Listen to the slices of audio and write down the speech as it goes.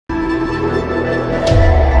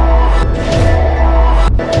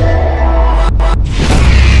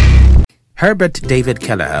Herbert David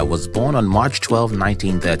Kelleher was born on March 12,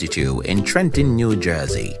 1932 in Trenton, New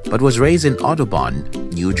Jersey, but was raised in Audubon,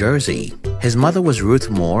 New Jersey. His mother was Ruth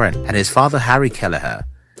Moore and his father, Harry Kelleher,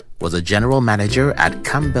 was a general manager at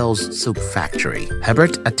Campbell's Soup Factory.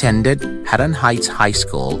 Herbert attended Haddon Heights High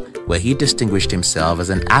School, where he distinguished himself as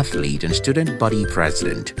an athlete and student body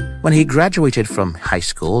president. When he graduated from high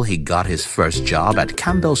school, he got his first job at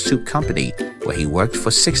Campbell Soup Company, where he worked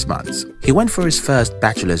for 6 months. He went for his first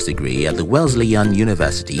bachelor's degree at the Wesleyan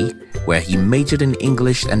University, where he majored in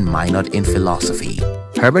English and minored in philosophy.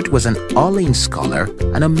 Herbert was an Olin Scholar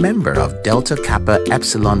and a member of Delta Kappa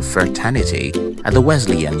Epsilon fraternity at the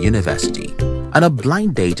Wesleyan University. On a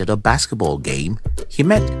blind date at a basketball game, he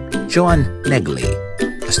met Joan Negley,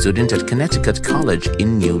 a student at Connecticut College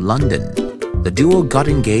in New London. The duo got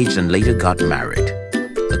engaged and later got married.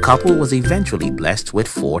 The couple was eventually blessed with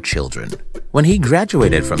 4 children. When he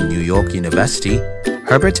graduated from New York University,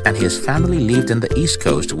 Herbert and his family lived on the East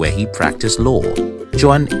Coast where he practiced law.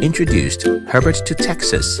 Joan introduced Herbert to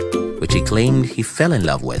Texas, which he claimed he fell in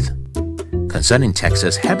love with. Concerning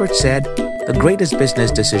Texas, Herbert said, "The greatest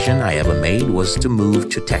business decision I ever made was to move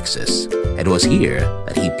to Texas." It was here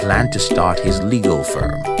that he planned to start his legal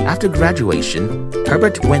firm. After graduation,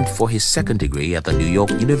 Herbert went for his second degree at the New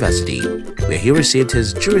York University, where he received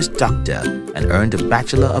his Juris Doctor and earned a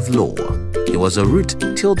Bachelor of Law. He was a Ruth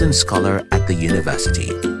Tilden Scholar at the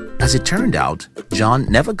university. As it turned out, John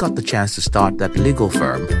never got the chance to start that legal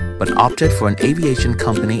firm, but opted for an aviation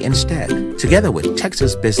company instead. Together with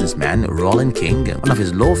Texas businessman Roland King, one of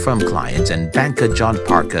his law firm clients, and banker John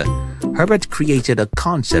Parker, Herbert created a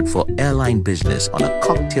concept for airline business on a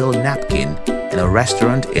cocktail napkin in a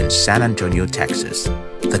restaurant in San Antonio, Texas.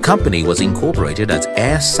 The company was incorporated as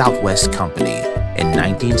Air Southwest Company in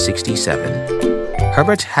 1967.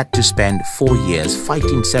 Herbert had to spend 4 years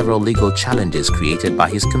fighting several legal challenges created by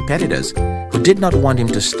his competitors who did not want him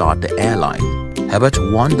to start the airline. Herbert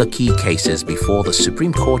won the key cases before the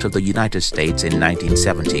Supreme Court of the United States in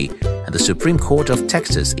 1970 and the Supreme Court of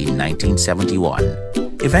Texas in 1971.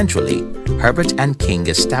 Eventually, Herbert and King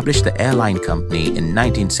established the airline company in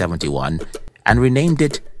 1971 and renamed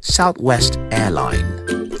it Southwest Airline.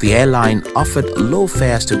 The airline offered low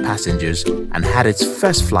fares to passengers and had its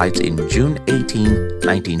first flights in June 18,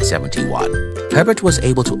 1971. Herbert was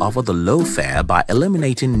able to offer the low fare by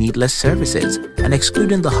eliminating needless services and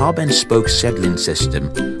excluding the hub and spoke scheduling system,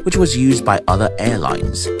 which was used by other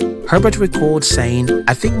airlines. Herbert records saying,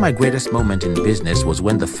 "I think my greatest moment in business was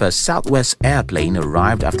when the first Southwest airplane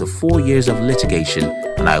arrived after 4 years of litigation,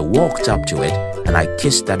 and I walked up to it and I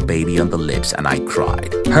kissed that baby on the lips and I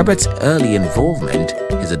cried." Herbert's early involvement,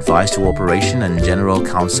 his advice to operation and general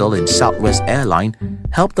counsel in Southwest Airline,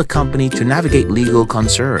 helped the company to navigate legal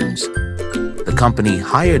concerns. The company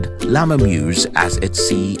hired Lamar as its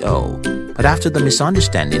CEO, but after the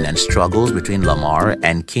misunderstanding and struggles between Lamar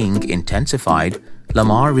and King intensified,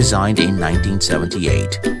 Lamar resigned in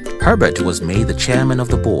 1978. Herbert was made the chairman of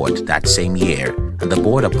the board that same year, and the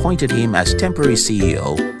board appointed him as temporary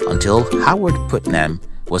CEO until Howard Putnam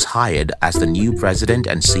was hired as the new president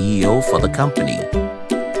and CEO for the company.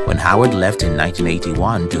 When Howard left in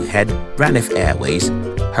 1981 to head Braniff Airways,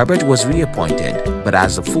 Herbert was reappointed, but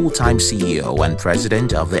as the full-time CEO and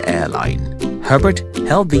president of the airline. Herbert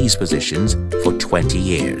held these positions for 20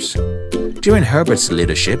 years. During Herbert's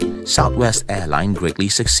leadership, Southwest Airline greatly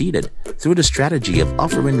succeeded through the strategy of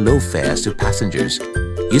offering low fares to passengers,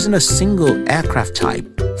 using a single aircraft type,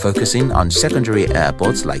 focusing on secondary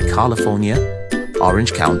airports like California,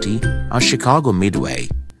 Orange County, and Chicago Midway,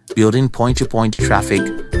 building point-to-point traffic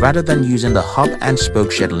rather than using the hub-and-spoke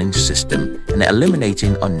scheduling system and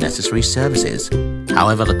eliminating unnecessary services.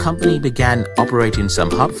 However, the company began operating some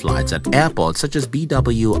hub flights at airports such as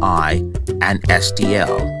BWI and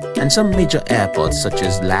STL, and some major airports such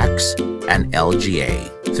as LAX and LGA.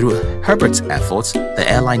 Through Herbert's efforts, the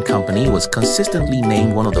airline company was consistently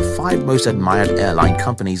named one of the 5 most admired airline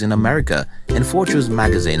companies in America in Fortune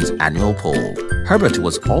magazine's annual poll. Herbert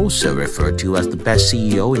was also referred to as the best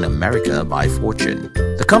CEO in America by Fortune.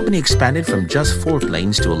 The company expanded from just 4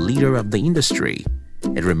 planes to a leader of the industry.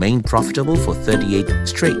 It remained profitable for 38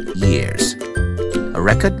 straight years, a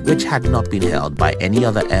record which had not been held by any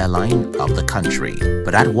other airline of the country.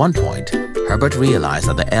 But at one point, Herbert realized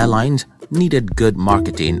that the airlines needed good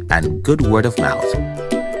marketing and good word of mouth.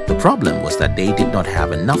 The problem was that they did not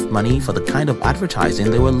have enough money for the kind of advertising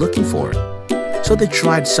they were looking for. So they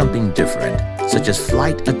tried something different, such as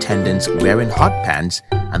flight attendants wearing hot pants,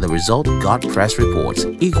 and the result got press reports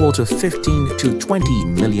equal to $15 to $20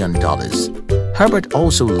 million. Herbert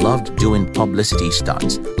also loved doing publicity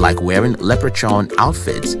stunts like wearing leprechaun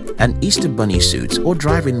outfits and Easter bunny suits or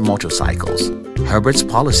driving motorcycles. Herbert's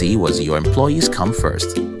policy was your employees come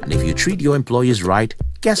first, and if you treat your employees right,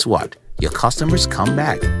 guess what? Your customers come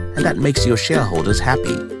back, and that makes your shareholders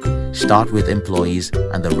happy. Start with employees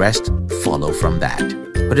and the rest follow from that.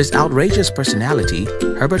 With his outrageous personality,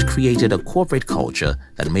 Herbert created a corporate culture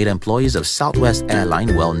that made employees of Southwest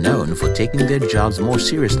Airlines well known for taking their jobs more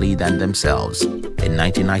seriously than themselves. In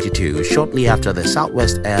 1992, shortly after the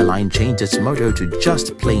Southwest Airlines changed its motto to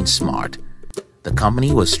just plain smart, the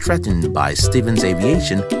company was threatened by Stevens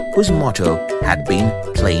Aviation, whose motto had been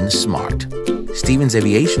plain smart. Stevens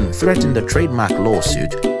Aviation threatened a trademark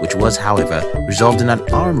lawsuit, which was, however, resolved in an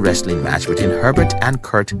arm wrestling match between Herbert and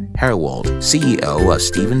Kurt Herwold, CEO of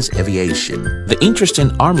Stevens Aviation. The interesting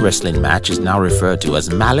arm wrestling match is now referred to as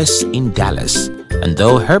Malice in Dallas, and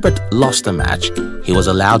though Herbert lost the match, he was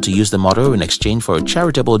allowed to use the motto in exchange for a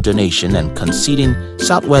charitable donation and conceding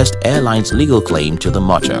Southwest Airlines' legal claim to the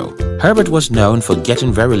motto. Herbert was known for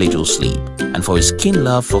getting very little sleep and for his keen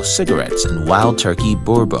love for cigarettes and wild turkey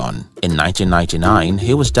bourbon. In 1999,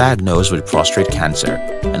 he was diagnosed with prostate cancer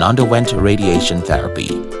and underwent radiation therapy.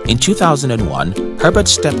 In 2001, Herbert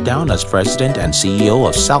stepped down as president and CEO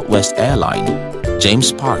of Southwest Airlines.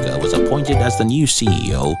 James Parker was appointed as the new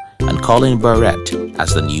CEO and Colin Barrett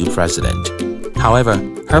as the new president. However,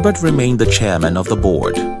 Herbert remained the chairman of the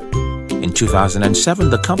board. In 2007,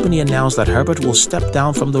 the company announced that Herbert will step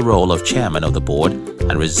down from the role of chairman of the board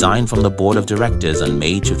and resign from the board of directors in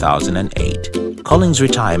May 2008. Colin's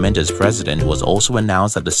retirement as president was also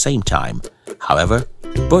announced at the same time. However,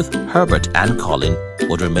 both Herbert and Colin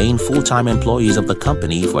would remain full-time employees of the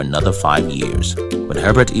company for another 5 years. When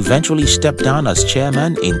Herbert eventually stepped down as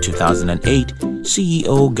chairman in 2008,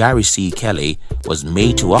 CEO Gary C. Kelly was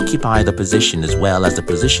made to occupy the position as well as the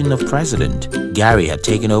position of president. Gary had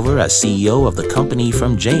taken over as CEO of the company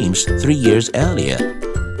from James 3 years earlier.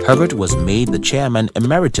 Herbert was made the chairman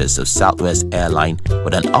emeritus of Southwest Airlines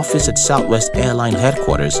with an office at Southwest Airlines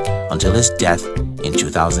headquarters until his death in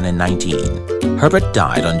 2019. Herbert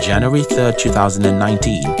died on January 3,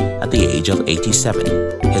 2019 at the age of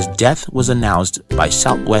 87. His death was announced by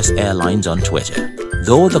Southwest Airlines on Twitter.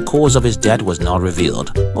 Though the cause of his death was not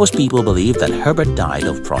revealed, most people believe that Herbert died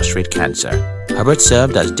of prostate cancer. Herbert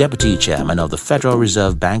served as deputy chairman of the Federal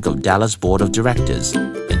Reserve Bank of Dallas Board of Directors.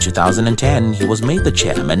 In 2010, he was made the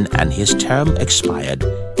chairman and his term expired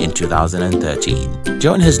in 2013.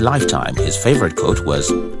 During his lifetime, his favorite quote was,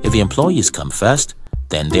 "If the employees come first,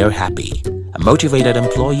 then they're happy. A motivated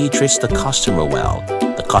employee treats the customer well.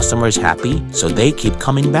 The customer is happy, so they keep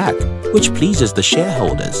coming back, which pleases the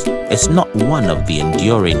shareholders." It's not one of the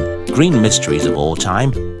enduring green mysteries of all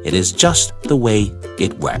time. It is just the way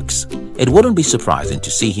it works. It wouldn't be surprising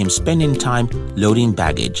to see him spending time loading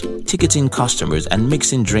baggage, ticketing customers, and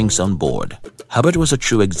mixing drinks on board. Herbert was a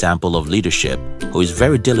true example of leadership, who is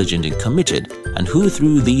very diligent and committed, and who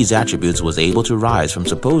through these attributes was able to rise from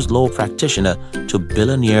supposed law practitioner to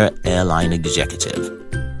billionaire airline executive.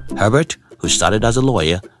 Herbert, who started as a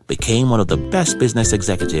lawyer, became one of the best business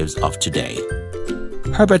executives of today.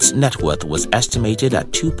 Herbert's net worth was estimated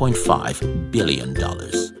at $2.5 billion.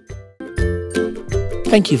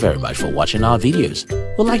 Thank you very much for watching our videos.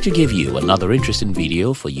 We'd like to give you another interesting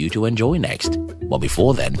video for you to enjoy next. But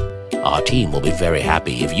before then, our team will be very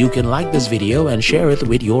happy if you can like this video and share it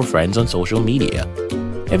with your friends on social media.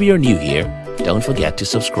 If you're new here, don't forget to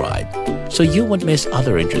subscribe so you won't miss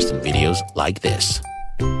other interesting videos like this.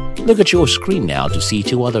 Look at your screen now to see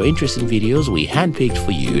 2 other interesting videos we handpicked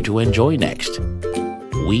for you to enjoy next.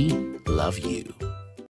 We love you.